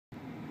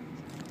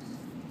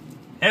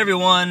Hey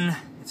everyone,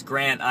 it's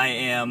Grant. I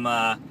am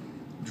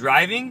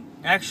driving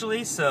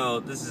actually, so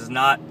this is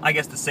not, I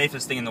guess, the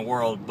safest thing in the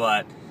world,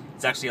 but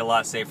it's actually a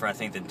lot safer, I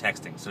think, than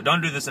texting. So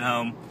don't do this at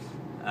home.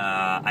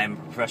 I'm a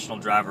professional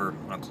driver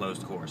on a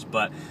closed course,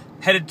 but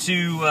headed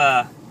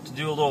to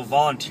do a little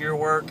volunteer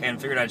work and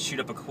figured I'd shoot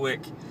up a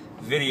quick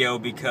video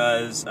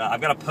because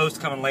I've got a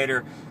post coming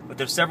later, but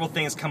there's several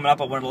things coming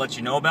up I wanted to let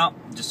you know about,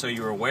 just so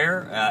you're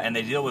aware, and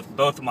they deal with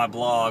both of my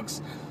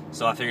blogs.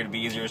 So I figured it'd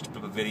be easier just to put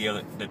up a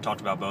video that talked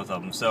about both of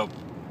them. So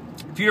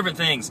a few different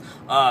things.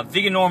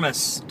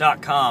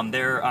 Veganormous.com.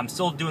 I'm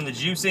still doing the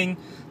juicing,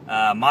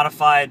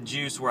 modified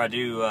juice where I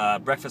do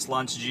breakfast,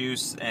 lunch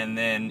juice, and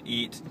then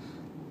eat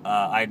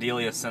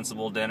ideally a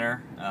sensible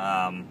dinner.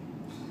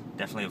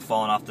 Definitely have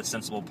fallen off the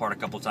sensible part a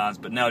couple times,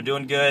 but no,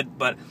 doing good.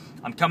 But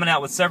I'm coming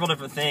out with several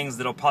different things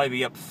that'll probably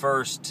be up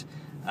first.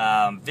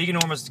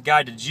 Veganormous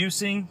Guide to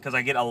Juicing, because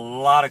I get a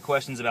lot of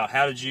questions about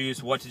how to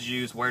juice, what to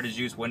juice, where to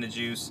juice, when to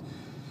juice,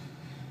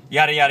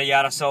 yada yada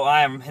yada. So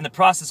I am in the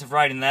process of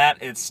writing that.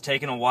 It's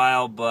taken a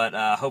while, but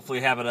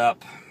hopefully have it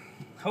up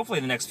hopefully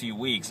in the next few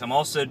weeks. I'm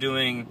also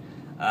doing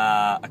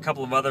a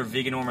couple of other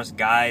Veganormous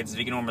guides,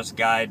 Veganormous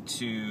Guide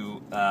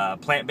to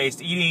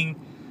plant-based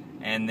eating,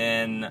 and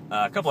then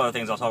a couple other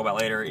things I'll talk about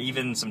later,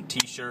 even some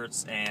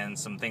t-shirts and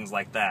some things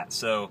like that.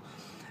 So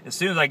as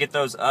soon as I get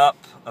those up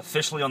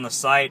officially on the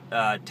site,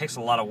 it takes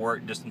a lot of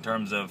work just in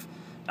terms of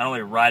not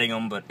only writing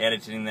them, but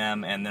editing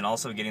them, and then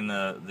also getting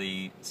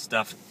the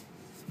stuff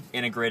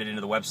integrated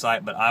into the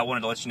website. But I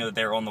wanted to let you know that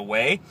they're on the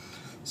way.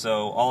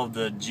 So all of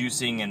the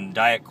juicing and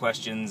diet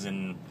questions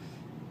and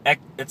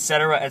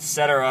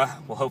etc.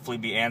 will hopefully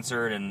be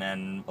answered, and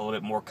then a little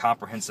bit more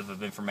comprehensive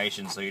of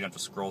information so you don't have to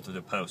scroll through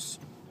the posts.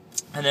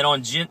 And then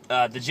on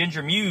the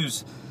Ginger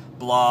Muse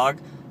blog,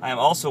 I am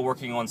also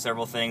working on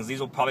several things.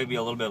 These will probably be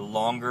a little bit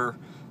longer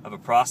of a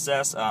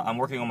process. I'm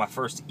working on my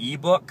first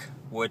ebook,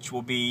 which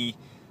will be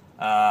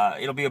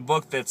it'll be a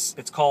book it's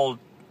called,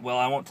 well,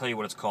 I won't tell you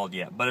what it's called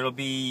yet, but it'll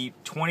be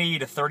 20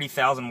 to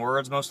 30,000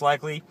 words most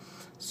likely.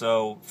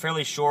 So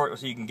fairly short,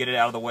 so you can get it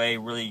out of the way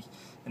really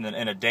in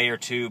a day or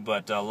two,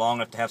 but long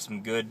enough to have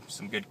some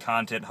good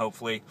content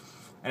hopefully.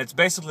 And it's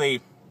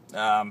basically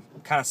kind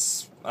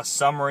of a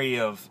summary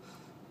of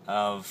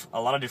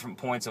a lot of different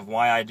points of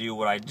why I do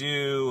what I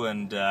do,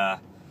 and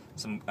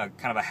some kind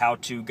of a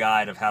how-to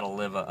guide of how to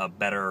live a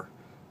better,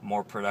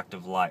 more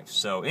productive life.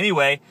 So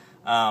anyway,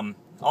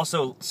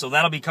 also, so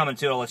that'll be coming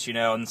too, I'll let you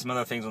know, and some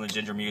other things on the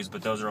Ginger Muse,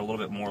 but those are a little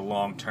bit more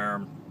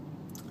long-term.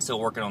 Still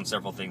working on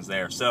several things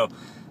there. So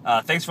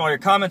thanks for all your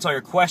comments, all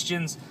your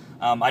questions.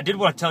 I did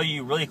want to tell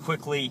you really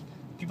quickly,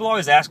 people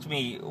always ask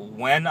me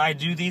when I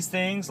do these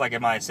things, like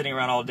am I sitting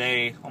around all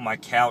day on my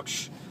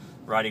couch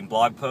writing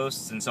blog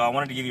posts, and so I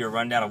wanted to give you a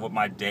rundown of what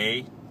my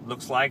day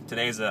looks like.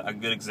 Today's a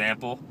good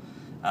example,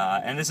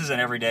 and this isn't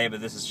every day,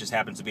 but this just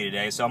happens to be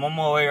today. So I'm on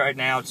my way right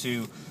now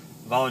to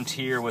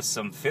volunteer with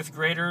some 5th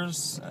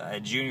graders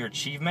at Junior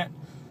Achievement.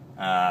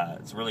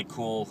 It's a really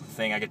cool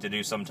thing I get to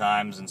do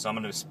sometimes, and so I'm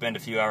going to spend a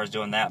few hours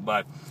doing that.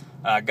 But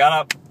got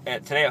up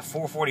today at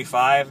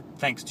 4:45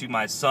 thanks to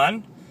my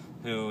son,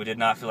 who did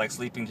not feel like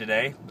sleeping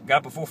today.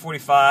 Got up at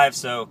 4:45,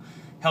 so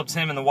helped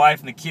him and the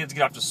wife and the kids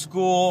get off to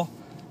school.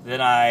 Then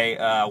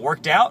I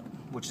worked out,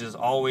 which is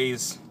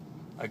always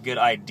a good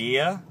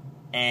idea,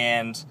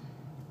 and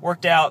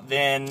worked out,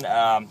 then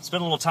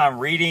spent a little time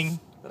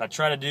reading that I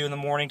try to do in the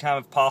morning time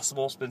if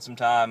possible, spend some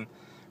time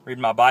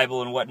reading my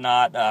Bible and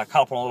whatnot, caught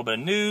up on a little bit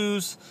of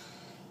news,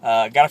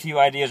 got a few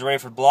ideas ready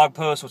for blog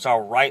posts, which I'll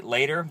write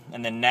later,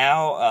 and then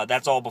now, that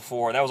was all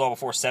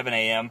before 7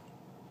 a.m.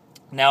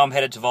 Now I'm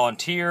headed to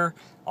volunteer.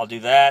 I'll do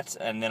that,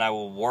 and then I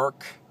will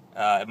work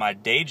at my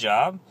day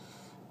job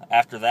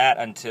after that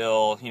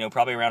until,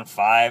 probably around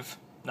 5,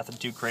 nothing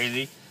too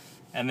crazy,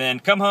 and then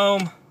come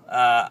home.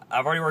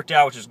 I've already worked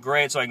out, which is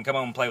great, so I can come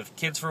home and play with the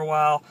kids for a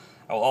while.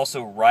 I will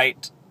also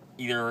write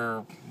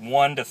either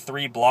 1 to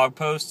 3 blog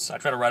posts. I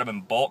try to write them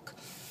in bulk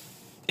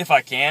if I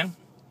can.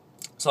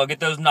 So I'll get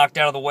those knocked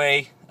out of the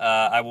way.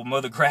 I will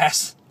mow the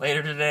grass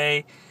later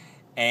today,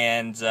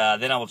 and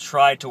then I will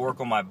try to work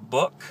on my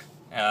book.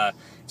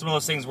 It's one of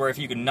those things where if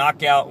you can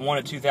knock out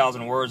 1,000 to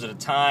 2,000 words at a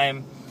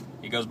time,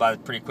 it goes by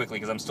pretty quickly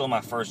because I'm still in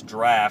my first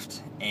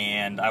draft,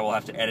 and I will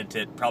have to edit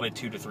it probably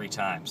 2 to 3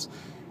 times.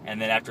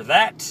 And then after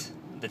that,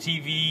 the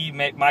TV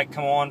might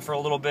come on for a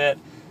little bit,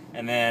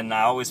 and then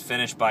I always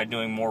finish by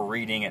doing more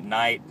reading at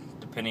night,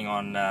 depending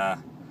on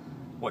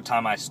what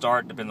time I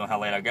start, depends on how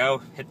late I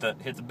go. Hit the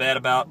bed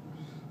about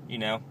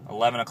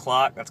 11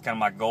 o'clock. That's kind of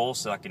my goal,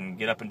 so I can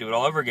get up and do it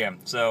all over again.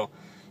 So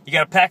you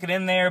got to pack it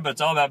in there, but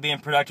it's all about being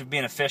productive,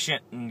 being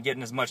efficient, and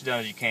getting as much done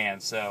as you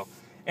can. So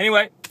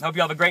anyway, hope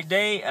you have a great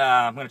day.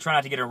 I'm going to try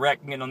not to get a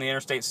wreck getting on the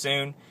interstate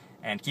soon,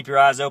 and keep your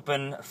eyes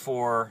open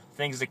for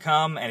things to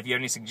come. And if you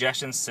have any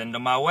suggestions, send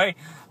them my way.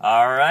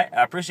 All right,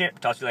 I appreciate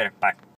it. Talk to you later. Bye.